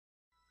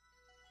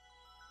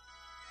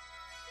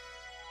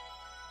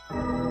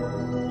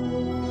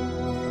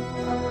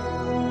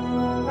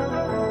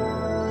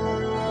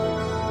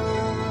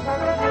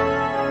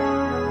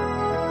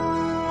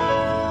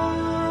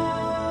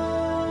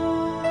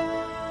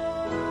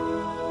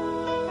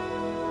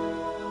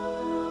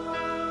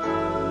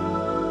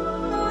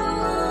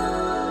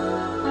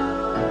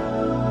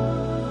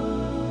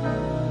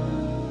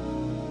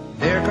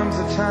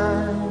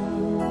time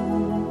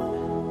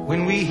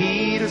when we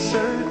heed a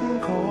certain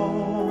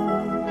call,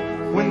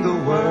 when the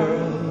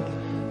world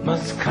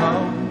must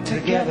come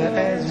together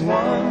as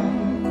one.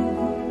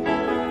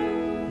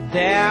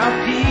 There are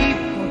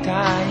people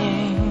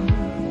dying.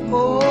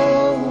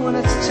 Oh, when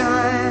it's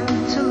time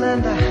to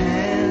lend a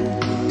hand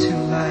to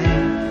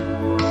life,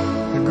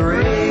 the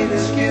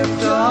greatest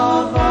gift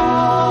of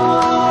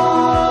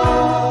all.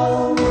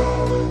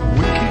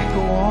 We can't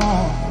go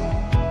on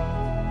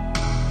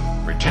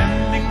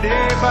pretending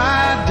day by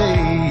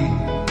day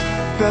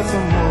that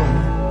someone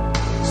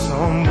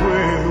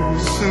somewhere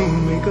will soon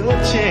make a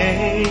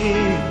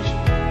change.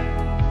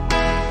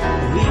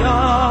 We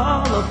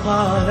all a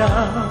part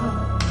of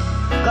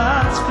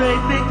God's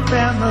great big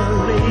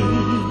family.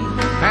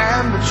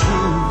 And the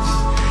truth,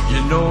 you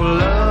know,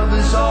 love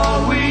is all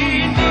we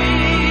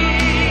need.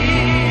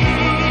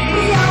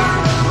 We are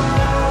the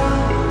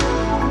world.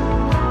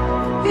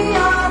 We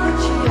are the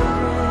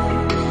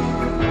children.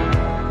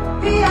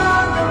 We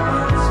are the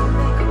ones who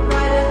make a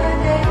brighter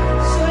day.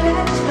 So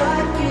let's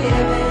start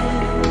giving.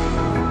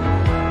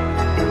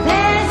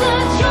 There's a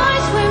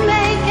choice we're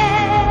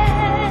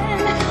making.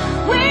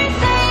 We're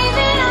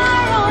saving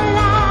our own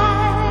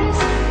lives.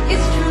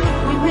 It's true,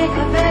 we make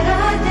a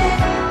better day.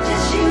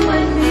 Just you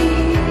and me.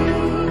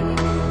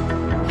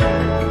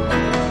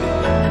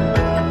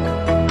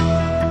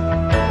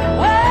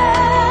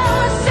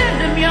 Well, send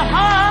them your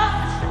heart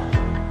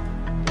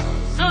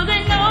so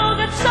they know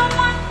that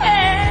someone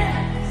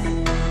cares,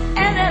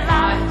 and their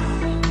lives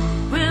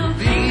will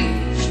be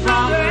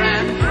stronger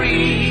and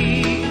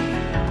free,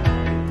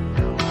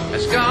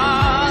 as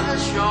God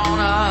has shown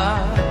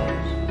us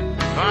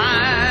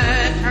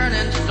by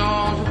turning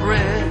stone to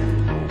bread.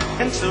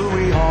 And so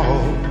we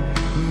all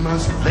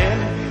must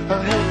lend a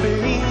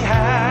helping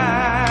hand.